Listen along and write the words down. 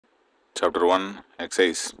Chapter 1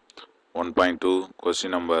 Exercise 1.2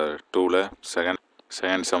 Question number 2ல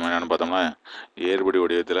second sum என்னன்னு பார்த்தோம்னா ஏறுபடி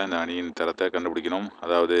வடிவத்தில் இந்த அணியின் தரத்தை கண்டுபிடிக்கணும்.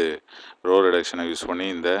 அதாவது ரோ ரிடக்ஷனை யூஸ் பண்ணி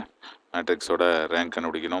இந்த மேட்ரிக்ஸோட ரேங்க்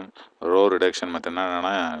கண்டுபிடிக்கணும். ரோ ரிடக்ஷன் மெத்தட்னா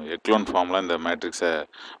என்னென்னா எக்லோன் ஃபார்மில் இந்த மேட்ரிக்ஸை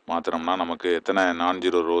மாற்றினோம்னா நமக்கு எத்தனை நான்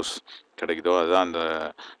ஜீரோ ரோஸ் கிடைக்குதோ அதுதான் அந்த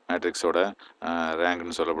மேட்ரிக்ஸோட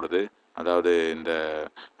ரேங்க்னு சொல்லப்படுது. அதாவது இந்த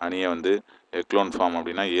அணியை வந்து எக்லோன் ஃபார்ம்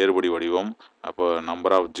அப்படின்னா ஏறுபடி வடிவம். அப்போ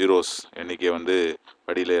நம்பர் ஆஃப் ஜீரோஸ் எண்ணிக்கை வந்து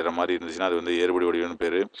படியில் ஏற மாதிரி இருந்துச்சுன்னா அது வந்து ஏறுபடி வடிவம்னு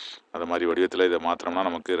பேர். அந்த மாதிரி வடிவத்தில் இதை மாற்றினோம்னா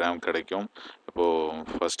நமக்கு ரேங்க் கிடைக்கும்.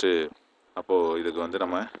 அப்போது இதுக்கு வந்து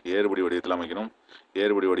நம்ம ஏறுபடி வடிவத்தில் அமைக்கணும்.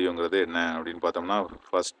 ஏறுபடி வடிவங்கிறது என்ன அப்படின்னு பார்த்தோம்னா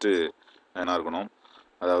ஃபஸ்ட்டு என்ன இருக்கணும்,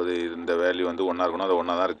 அதாவது இந்த வேல்யூ வந்து ஒன்றா இருக்கணும். அது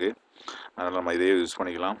ஒன்றா தான் இருக்குது, அதனால் நம்ம இதையே யூஸ்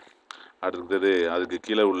பண்ணிக்கலாம். அடுத்தது அதுக்கு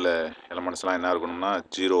கீழே உள்ள எலமெண்ட்ஸ்லாம் என்ன இருக்கணும்னா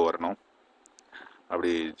 0 வரணும்.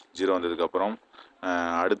 அப்படி 0 வந்ததுக்கப்புறம்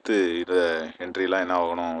அடுத்து இதை என்ட்ரிலாம் என்ன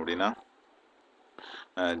ஆகணும் அப்படின்னா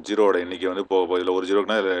ஜீரோவோட எண்ணிக்கை வந்து போக இதில் ஒரு 0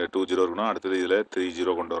 இருக்குன்னா இதில் 2 0 இருக்கணும். அடுத்தது இதில் 3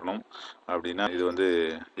 0 கொண்டு வரணும். அப்படின்னா இது வந்து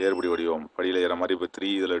ஏறுபடி வடிவம் படியில் ஏற மாதிரி. இப்போ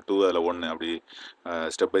 3 இதில் 2 அதில் 1 அப்படி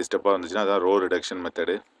ஸ்டெப் பை ஸ்டெப்பாக இருந்துச்சுன்னா அதான் ரோ ரிடக்ஷன்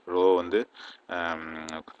மெத்தடு. ரோ வந்து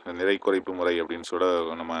நிறை குறைப்பு முறை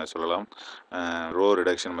அப்படின்னு நம்ம சொல்லலாம். Row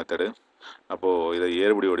reduction method. அப்போது இதை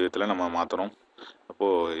ஏறுபடி வடிவத்தில் நம்ம மாற்றணும்.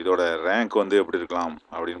 அப்போது இதோட ரேங்க் வந்து எப்படி இருக்கலாம்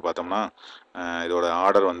அப்படின்னு பார்த்தோம்னா இதோட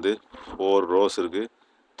ஆர்டர் வந்து 4 ரோஸ் இருக்குது,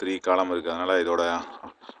 3 காலம் இருக்குது. அதனால் இதோட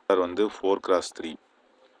ஆர்டர் வந்து 4x3.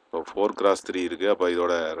 இப்போ 4x3 இருக்குது. அப்போ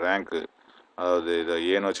இதோட ரேங்க்கு, அதாவது இதை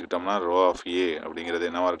ஏன்னு வச்சுக்கிட்டோம்னா ரோ ஆஃப் ஏ அப்படிங்கிறது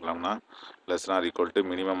என்னவாக இருக்கலாம்னா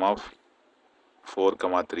 < மினிமம் ஆஃப்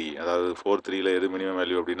 4,3. அதாவது 4,3ல் எது மினிமம்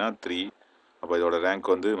வேல்யூ அப்படின்னா 3. அப்போ இதோட ரேங்க்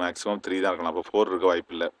வந்து மேக்ஸிமம் 3 தான் இருக்கலாம். அப்போ 4 இருக்க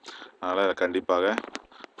வாய்ப்பு இல்லை. அதனால் கண்டிப்பாக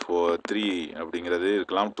 3 அப்படிங்கிறது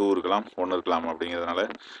இருக்கலாம், 2 இருக்கலாம், 1 இருக்கலாம். அப்படிங்கிறதுனால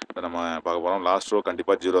இதை நம்ம பார்க்க போகிறோம். லாஸ்ட் ரோ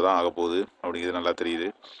கண்டிப்பாக 0 தான் ஆக போகுது அப்படிங்கிறது நல்லா தெரியுது,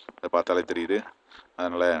 இதை பார்த்தாலே தெரியுது.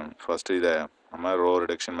 அதனால் ஃபஸ்ட்டு இதை நம்ம ரோ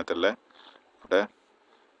ரிடக்ஷன் மெத்தடில்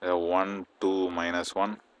 1 2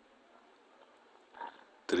 -1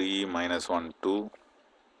 3 -1 2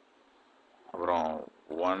 அப்புறம்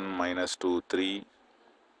 1 -2 3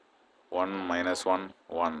 1 -1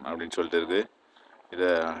 1 அப்படின்னு சொல்லிட்டு இருக்குது. இதை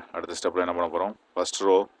அடுத்த ஸ்டெப்பில் என்ன பண்ண போகிறோம்,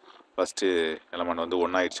 ஃபஸ்ட்டு எலமெண்ட் வந்து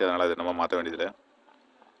 1 ஆயிடுச்சு, அதனால் அதை நம்ம மாற்ற வேண்டியதில்லை.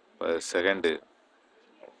 இப்போ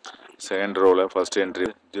செகண்ட் ரோவில் ஃபஸ்ட்டு என்ட்ரி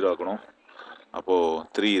 0 ஆக்கணும். அப்போது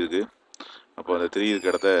 3 இருக்குது. அப்போ அந்த 3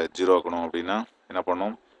 இருக்க இடத்த 0 ஆக்கணும் அப்படின்னா என்ன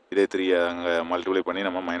பண்ணணும், இதே 3 அங்கே மல்டிப்ளை பண்ணி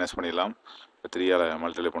நம்ம மைனஸ் பண்ணிடலாம். இப்போ 3ஆல்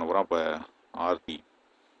மல்டிப்ளை பண்ண போகிறோம். அப்போ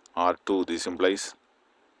R2 this implies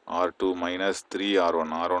R2 - 3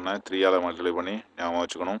 R1 3ஆல் multiply பண்ணி ஞாபகம்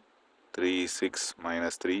வச்சுக்கணும். 3 6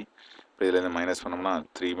 -3. இப்போ இதுலேருந்து மைனஸ் பண்ணோம்னா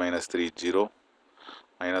 3 - 3 0,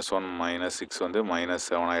 -1 - 6 வந்து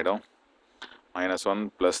 -7 ஆகிடும். -1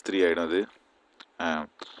 + 3 ஆகிடும். இது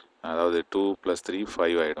அதாவது 2 + 3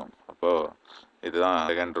 5 ஆகிடும். அப்போது இதுதான்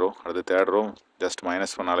செகண்ட் ரோ. அடுத்து தேர்ட் ரோ ஜஸ்ட்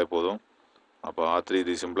மைனஸ் பண்ணாலே போதும். அப்போ R3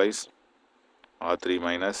 this implies R3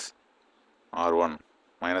 - R1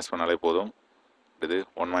 minus பண்ணாலே போதும். இது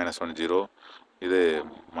 1 - 1 0. இது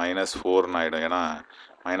 -4ன்னு ஆகிடும், ஏன்னா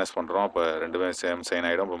மைனஸ் பண்ணுறோம். அப்போ ரெண்டுமே சேம் சைன்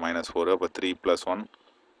ஆகிடும். இப்போ -4. அப்போ 3 + 1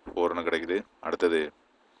 4ன்னு கிடைக்குது. அடுத்தது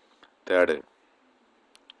third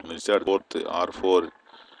fourth R4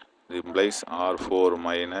 implies R4 -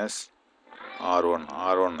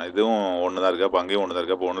 R1 இதுவும் 1 தான் இருக்குது. அப்போ அங்கேயும் 1 தான்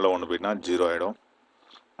இருக்குது. அப்போ 1ல் 1 போயிட்டுனா 0 ஆகிடும்.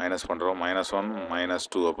 மைனஸ் பண்ணுறோம். -1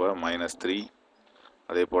 -2 அப்போ -3.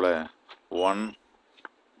 அதே போல் 1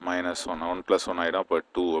 -1 1 + 1 ஆகிடும். அப்போ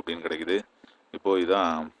 2 அப்படின்னு கிடைக்குது. இப்போது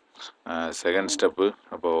இதுதான் செகண்ட் ஸ்டெப்பு.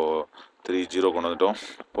 அப்போது 3 0 கொண்டு வந்துட்டோம்.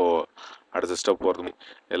 இப்போது அடுத்த ஸ்டெப் போகிறது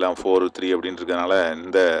எல்லாம் 4 3 அப்படின்னு இருக்கிறதுனால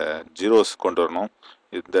இந்த ஜீரோஸ் கொண்டு வரணும்.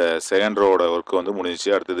 இந்த செகண்ட் ரோவோட ஒர்க்கு வந்து முடிஞ்சிச்சு.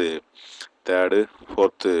 அடுத்தது தேர்டு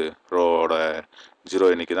ஃபோர்த்து ரோவோட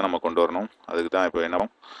 0 எண்ணிக்கை தான் நம்ம கொண்டு வரணும். அதுக்கு தான் இப்போ என்ன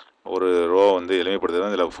ஒரு ரோ வந்து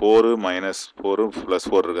எளிமைப்படுத்துறது. இதில் 4 -4 +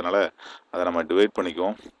 4 இருக்கிறதுனால அதை நம்ம டிவைட்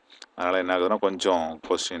பண்ணிக்குவோம். அதனால் என்ன ஆகுதுன்னா கொஞ்சம்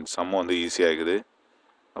சம் வந்து ஈஸியாக இருக்குது.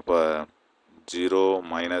 அப்போ 0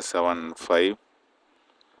 -7 5.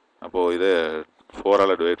 அப்போது இதை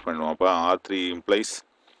 4ஆல் டிவைட் பண்ணுவோம். அப்போ R3 இம்ப்ளைஸ்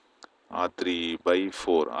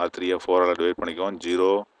R3/4. R3யை 4ஆல் டிவைட் பண்ணிக்குவோம்.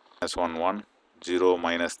 0 -1 1 0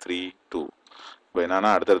 -3 2. இப்போ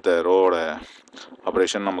என்னென்னா அடுத்தடுத்த ரோவோட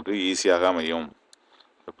ஆப்ரேஷன் நமக்கு ஈஸியாக அமையும்.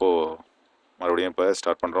 இப்போது மறுபடியும் இப்போ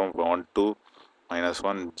ஸ்டார்ட் பண்ணுறோம். இப்போ 1 2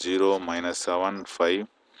 -1 0 -7 5.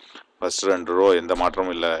 ஃபஸ்ட் 2 ரோ எந்த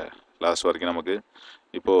மாற்றமும் இல்லை லாஸ்ட் வரைக்கும் நமக்கு.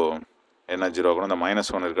 இப்போது என்ன 0 ஆக்கணும், இந்த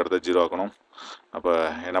 -1 இருக்கிற இடத்த 0 ஆக்கணும். அப்போ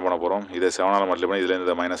என்ன பண்ண போகிறோம், இதை 7ஆல் மல்டிப்ளை பண்ணி இதுலேருந்து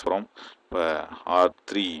இதை மைனஸ் போகிறோம். இப்போ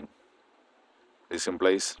R3 this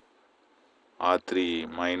implies R3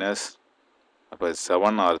 - அப்போ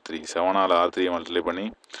 7R3 7ஆல் R3 மல்டிப்ளை பண்ணி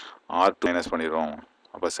R2 மைனஸ் பண்ணிடுறோம்.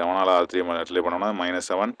 அப்போ 7ஆல் R3 மல்டிப்ளை பண்ணோம்னா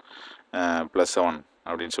 -7 +7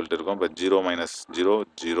 அப்படின்னு சொல்லிட்டு இருக்கோம். இப்போ 0 - 0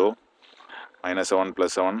 0 -7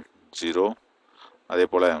 +7 0. அதே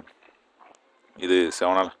போல் இது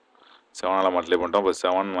 7ஆல் மல்டிப்ளை பண்ணிட்டோம். இப்போ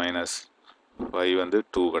 7 - 5 வந்து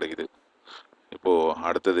 2 கிடைக்குது. இப்போது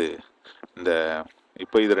அடுத்தது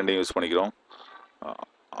இப்போ இது ரெண்டையும் யூஸ் பண்ணிக்கிறோம்.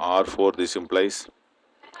 R4 this implies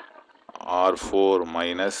R4 -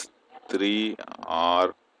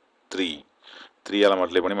 3R3 3ஆல்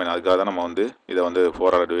multiply பண்ணி அதுக்காக தான் நம்ம இதை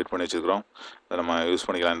 4ஆல் டிவைட் பண்ணி வச்சுருக்கிறோம். அதை நம்ம யூஸ்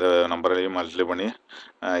பண்ணிக்கலாம். இந்த நம்பரையும் மல்டிப்ளை பண்ணி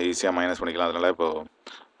ஈஸியாக மைனஸ் பண்ணிக்கலாம். அதனால் இப்போது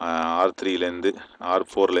R4லேருந்து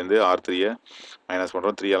R3யை மைனஸ்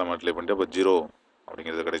பண்ணுறோம். 3ஆல் மல்டிப்ளை பண்ணிட்டு அப்போ 0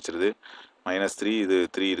 அப்படிங்கிறது கிடைச்சிருது. -3 இது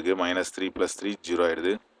 3 இருக்குது. -3 + 3 0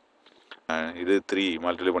 ஆகிடுது. இது 3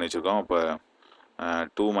 மல்டிப்ளை பண்ணி வச்சுருக்கோம். அப்போ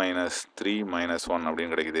 2 - 3 - 1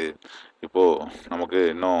 அப்படின்னு கிடைக்குது. இப்போது நமக்கு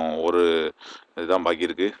இன்னும் ஒரு இதுதான் பாக்கி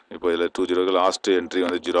இருக்குது. இப்போ இதில் 2 0க்கு லாஸ்ட்டு என்ட்ரி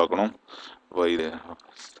 0 ஆக்கணும். இப்போ இது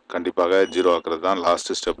கண்டிப்பாக 0 ஆக்குறது தான்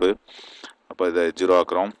லாஸ்ட்டு ஸ்டெப்பு. அப்போ இதை 0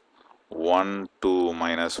 ஆக்குறோம். 1 2 -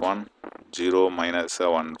 1 0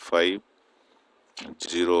 -7 5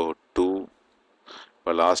 0 2.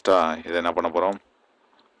 இப்போ லாஸ்ட்டாக இதை என்ன பண்ண போகிறோம்?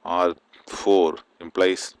 R4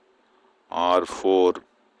 implies R4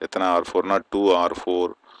 எத்தனை R4னா 2R4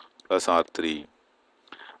 + R3.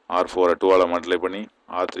 R4 2ஆல் மல்டிப்ளை பண்ணி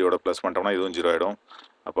R3யோட ப்ளஸ் பண்ணிட்டோம்னா இதுவும் 0 ஆகிடும்.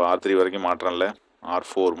 அப்போ R3 வரைக்கும் மாற்றம் இல்லை,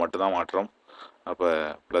 R4 மட்டும்தான் மாற்றம். அப்போ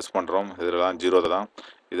ப்ளஸ் பண்ணுறோம். இதெல்லாம் 0 தான்.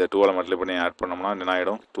 இதை 2ஆல் மல்டிப்ளை பண்ணி ஆட் பண்ணோம்னா என்ன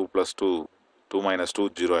ஆகிடும்? 2 + 2 2 - 2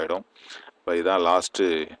 0 ஆகிடும். இப்போ இதுதான் லாஸ்ட்டு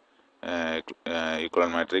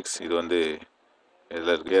ஈக்குவலன்ட் மேட்ரிக்ஸ். இது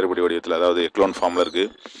இதில் இருக்குது ஏறுபடி வடிவத்தில், அதாவது எக்லோன் ஃபார்மில்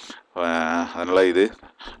இருக்குது. அதனால் இது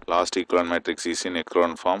last equivalent matrix is in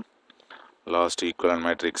Eglon form. Last equivalent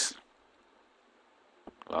matrix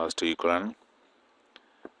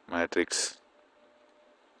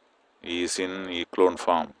is in Eglon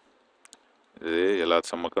form. இது எல்லா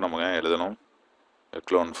சம்முக்கும் நம்ம எழுதணும்.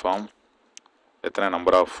 எக்லோன் ஃபார்ம். எத்தனை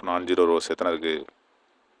நம்பர் ஆஃப் நான் ஜீரோ ரோஸ் எத்தனை இருக்குது?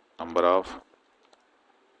 நம்பர் ஆஃப்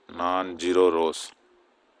நான் ஜீரோ ரோஸ்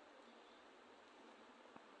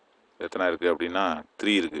எத்தனை இருக்குது அப்படின்னா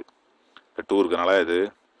 3 இருக்குது. இப்போ 2 இருக்கனால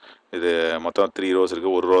இது மொத்தம் 3 ரோஸ்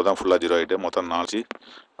இருக்குது. ஒரு ரோ தான் ஃபுல்லாக 0 ஆகிட்டு மொத்தம் 4.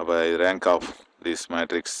 அப்போ இது ரேங்க் ஆஃப் திஸ்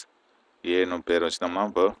மேட்ரிக்ஸ் ஏன்னு பேர் வச்சுட்டோம்னா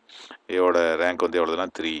இப்போ ஏவோட ரேங்க் எவ்வளோதுன்னா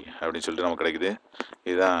 3 அப்படின்னு சொல்லிட்டு நமக்கு கிடைக்குது.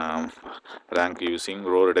 இதுதான் rank using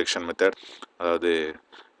row reduction method, அதாவது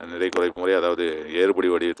நிறை குறைப்பு முறை, அதாவது ஏறுபடி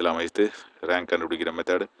வடிவத்தில் அமைத்து ரேங்க் கண்டுபிடிக்கிற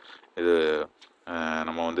மெத்தட். இது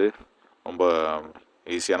நம்ம ரொம்ப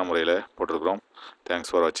ஈஸியான முறையில் போட்டிருக்கிறோம்.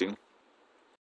 தேங்க்ஸ் ஃபார் வாட்சிங்.